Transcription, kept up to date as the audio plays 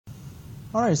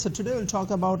All right, so today we'll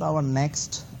talk about our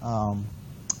next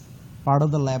part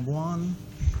of the lab 1.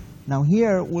 Now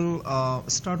here we'll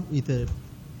start with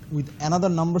another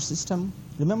number system.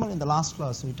 Remember in the last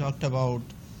class we talked about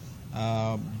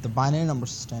the binary number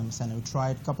systems, and we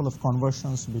tried a couple of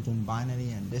conversions between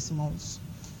binary and decimals.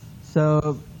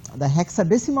 So the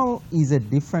hexadecimal is a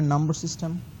different number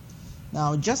system.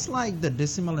 Now just like the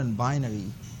decimal and binary,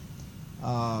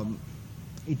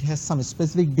 it has some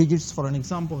specific digits. For an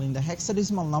example, in the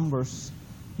hexadecimal numbers,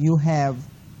 you have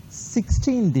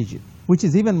 16 digits, which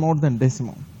is even more than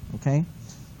decimal. Okay,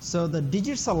 so the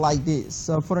digits are like this.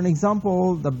 So for an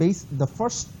example, the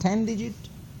first 10 digits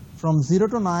from 0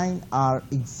 to 9 are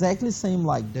exactly same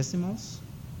like decimals.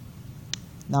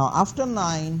 Now after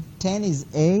 9, 10 is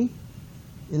A,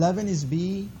 11 is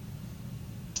B,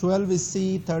 12 is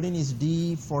C, 13 is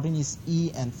D, 14 is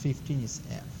E, and 15 is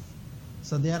F.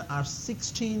 So there are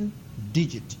 16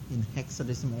 digits in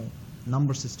hexadecimal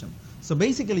number system. So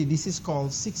basically this is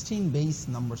called 16 base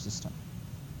number system.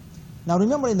 Now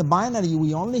remember, in the binary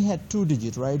we only had 2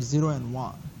 digits, right, 0 and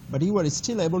 1, but you were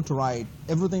still able to write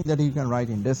everything that you can write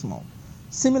in decimal.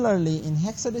 Similarly, in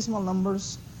hexadecimal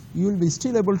numbers you will be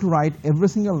still able to write every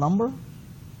single number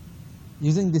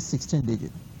using this 16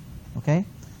 digit. Okay,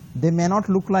 they may not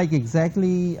look like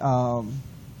exactly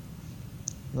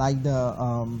like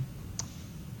the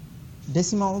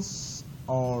decimals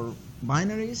or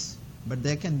binaries, but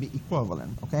they can be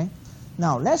equivalent. Okay,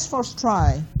 now let's first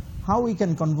try how we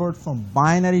can convert from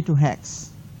binary to hex.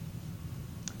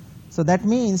 So that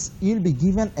means you'll be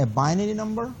given a binary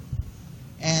number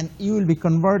and you will be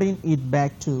converting it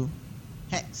back to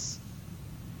hex.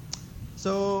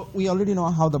 So we already know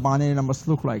how the binary numbers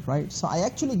look like, right? So I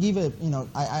actually give a,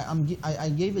 I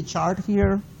gave a chart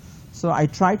here. So I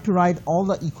tried to write all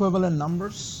the equivalent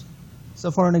numbers. So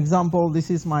for an example,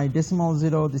 this is my decimal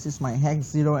 0, this is my hex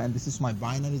 0, and this is my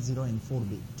binary 0 in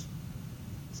 4-bit.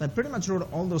 So I pretty much wrote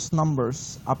all those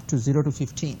numbers up to 0 to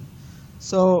 15.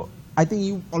 So I think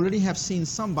you already have seen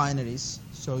some binaries.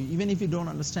 So even if you don't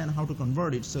understand how to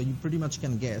convert it, so you pretty much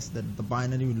can guess that the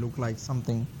binary will look like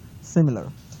something similar.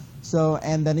 So,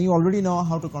 and then you already know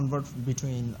how to convert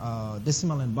between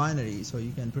decimal and binary. So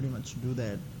you can pretty much do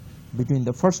that between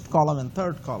the first column and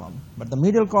third column. But the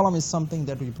middle column is something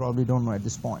that we probably don't know at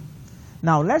this point.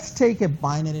 Now let's take a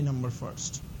binary number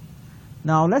first.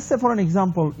 Now let's say, for an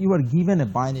example, you are given a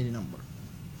binary number.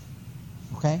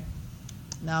 Okay,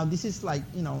 now this is like,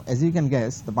 as you can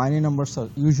guess, the binary numbers are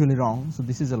usually wrong. So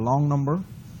this is a long number,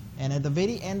 and at the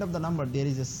very end of the number there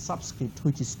is a subscript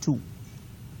which is 2.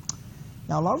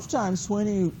 Now a lot of times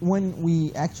when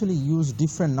we actually use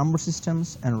different number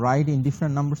systems and write in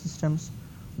different number systems,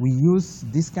 we use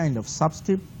this kind of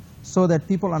subscript so that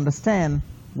people understand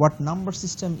what number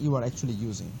system you are actually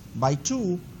using. By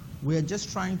 2, we are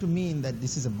just trying to mean that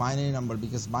this is a binary number,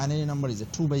 because binary number is a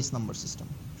 2-base number system.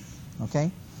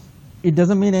 Okay, it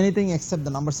doesn't mean anything except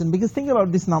the number system, because think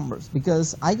about these numbers,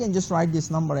 because I can just write this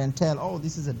number and tell, oh,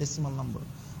 this is a decimal number.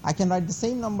 I can write the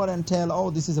same number and tell, oh,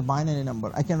 this is a binary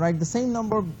number. I can write the same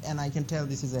number and I can tell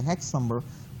this is a hex number,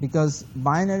 because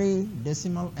binary,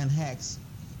 decimal, and hex,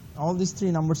 all these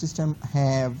 3 number systems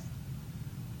have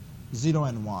 0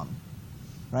 and 1,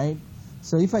 right?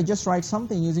 So if I just write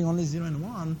something using only 0 and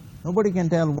 1, nobody can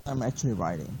tell what I'm actually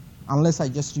writing, unless I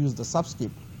just use the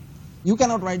subscript. You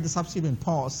cannot write the subscript in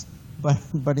POS,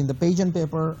 but in the page and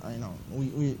paper,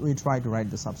 we try to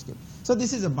write the subscript. So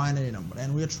this is a binary number,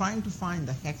 and we are trying to find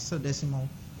the hexadecimal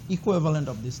equivalent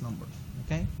of this number.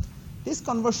 Okay, this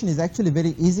conversion is actually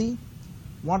very easy.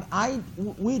 What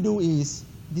we do is,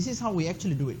 this is how we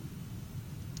actually do it.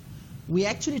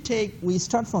 We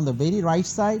start from the very right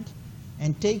side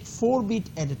and take 4-bit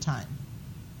at a time.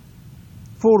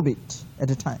 4-bit at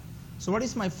a time. So what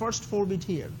is my first 4-bit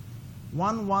here?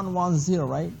 1110,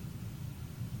 right?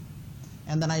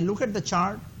 And then I look at the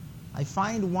chart, I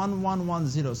find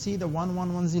 1110. See, the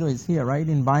 1110 is here, right,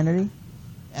 in binary?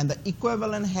 And the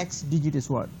equivalent hex digit is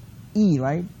what? E,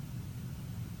 right?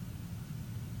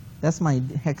 That's my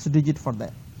hex digit for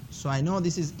that. So I know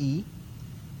this is E.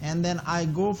 And then I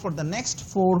go for the next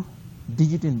 4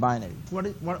 digit in binary.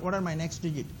 What are my next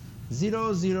digit?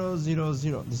 0, 0, 0,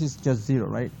 0. This is just 0,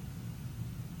 right?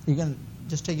 You can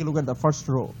just take a look at the first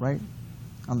row, right,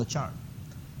 on the chart.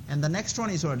 And the next one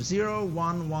is what? 0,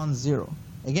 1, 1, 0.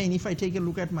 Again, if I take a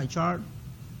look at my chart,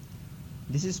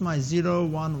 this is my 0,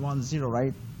 1, 1, 0,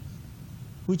 right,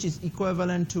 which is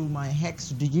equivalent to my hex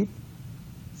digit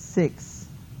 6.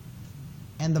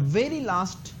 And the very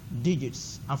last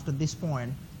digits after this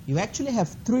point, you actually have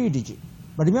 3 digits.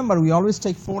 But remember, we always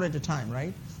take 4 at a time,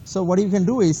 right? So what you can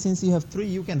do is, since you have 3,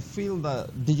 you can fill the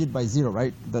digit by 0,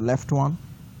 right? The left one.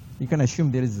 You can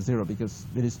assume there is a 0 because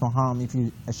there is no harm if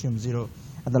you assume 0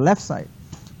 at the left side.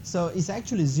 So it's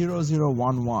actually 0, 0,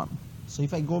 1, 1. So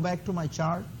if I go back to my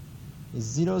chart, is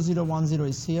 0, 0, 1, 0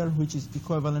 is here, which is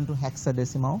equivalent to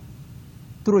hexadecimal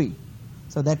 3.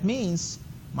 So that means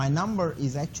my number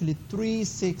is actually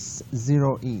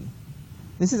 360E.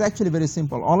 This is actually very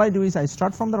simple. All I do is I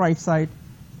start from the right side,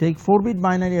 take 4-bit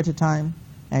binary at a time,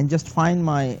 and just find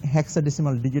my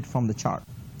hexadecimal digit from the chart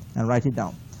and write it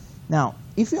down. Now,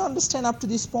 if you understand up to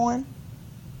this point,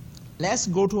 let's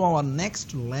go to our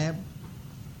next lab,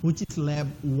 which is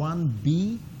lab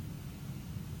 1B,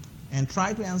 and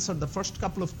try to answer the first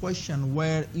couple of questions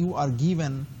where you are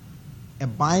given a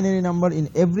binary number in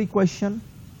every question,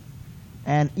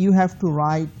 and you have to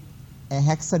write a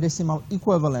hexadecimal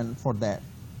equivalent for that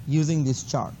using this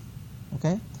chart.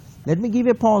 Okay? Let me give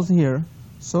a pause here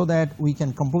so that we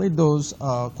can complete those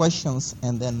questions,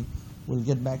 and then we'll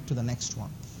get back to the next one.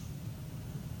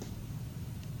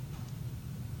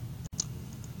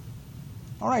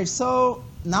 All right, so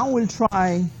now we'll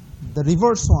try the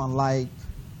reverse one, like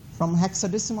from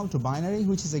hexadecimal to binary,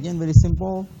 which is again very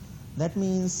simple. That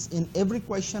means in every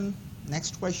question,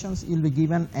 next questions, you'll be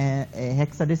given a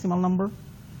hexadecimal number,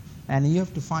 and you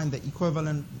have to find the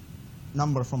equivalent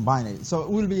number from binary. So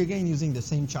we'll be again using the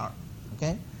same chart.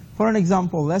 Okay. For an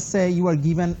example, let's say you are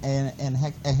given a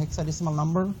hexadecimal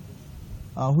number,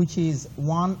 which is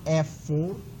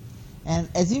 1F4. And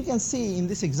as you can see in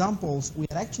these examples, we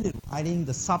are actually writing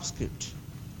the subscript.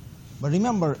 But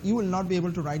remember, you will not be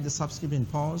able to write the subscript in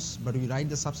pause, but we write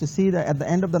the subscript. See that at the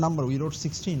end of the number, we wrote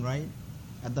 16, right?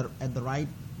 At the right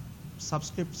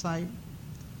subscript side.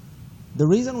 The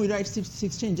reason we write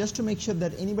 16, just to make sure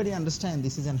that anybody understands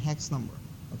this is a hex number,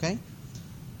 okay?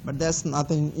 But that's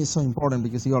nothing is so important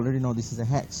because you already know this is a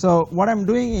hex. So what I'm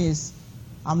doing is,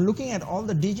 I'm looking at all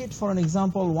the digits. For an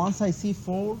example, once I see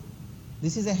 4,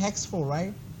 this is a hex 4,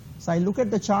 right? So I look at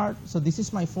the chart. So this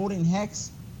is my 4 in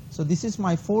hex. So this is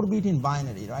my 4-bit in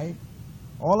binary, right?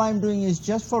 All I'm doing is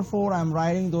just for 4, I'm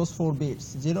writing those 4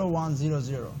 bits, 0, 1, 0,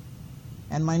 0.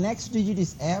 And my next digit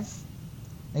is F.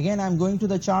 Again, I'm going to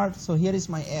the chart. So here is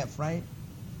my F, right?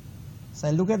 So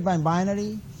I look at my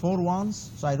binary, 4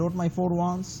 1s. So I wrote my 4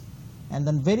 1s. And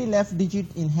then very left digit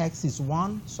in hex is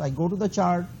 1. So I go to the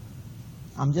chart.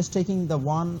 I'm just taking the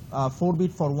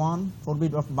 4-bit for 1,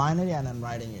 4-bit of binary, and I'm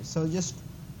writing it. So just,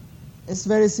 it's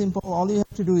very simple. All you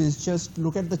have to do is just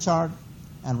look at the chart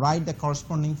and write the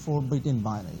corresponding 4-bit in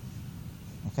binary.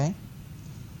 Okay?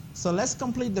 So let's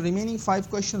complete the remaining 5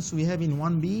 questions we have in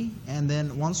 1B, and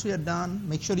then once we are done,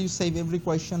 make sure you save every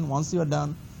question. Once you are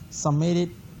done, submit it,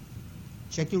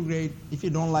 check your grade. If you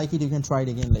don't like it, you can try it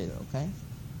again later. Okay?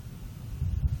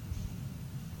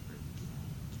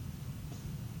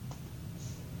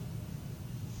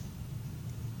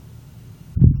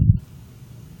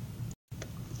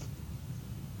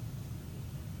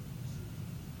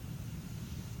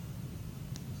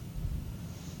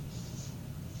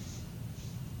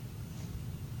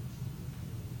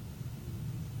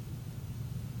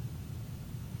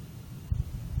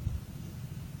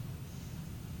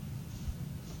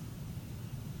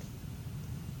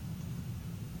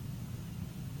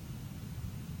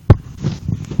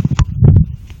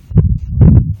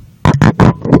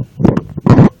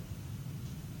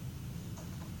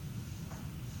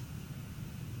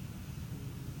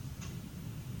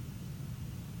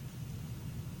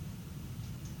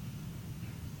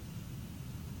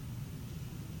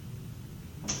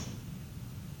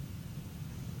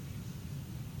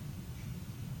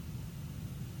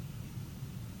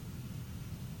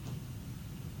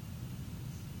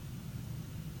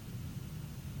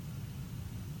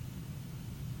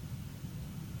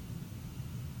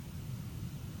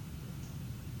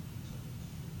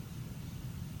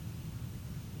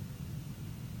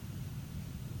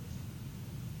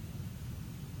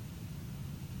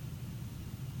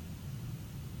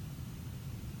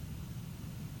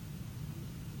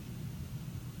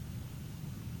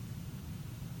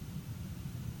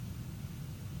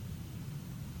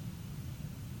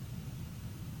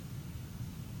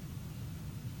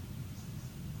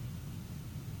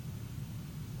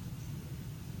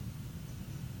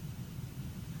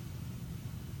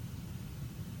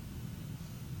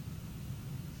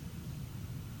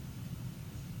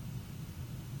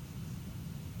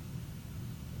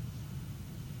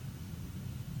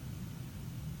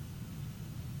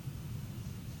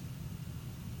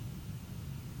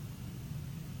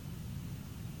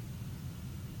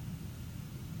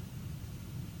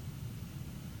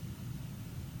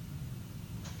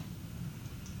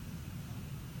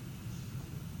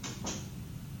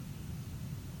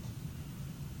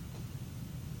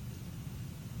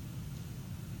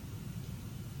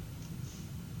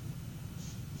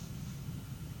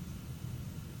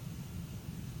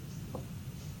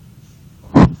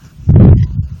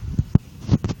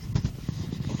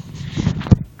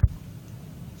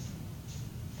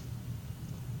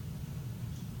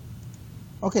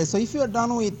 Okay, so if you are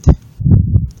done with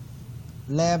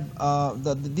lab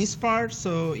this part,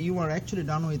 so you are actually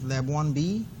done with lab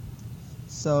 1B.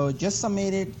 So just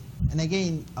submit it, and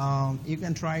again you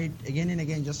can try it again and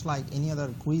again, just like any other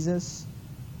quizzes.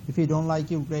 If you don't like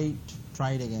your grade,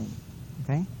 try it again.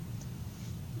 Okay.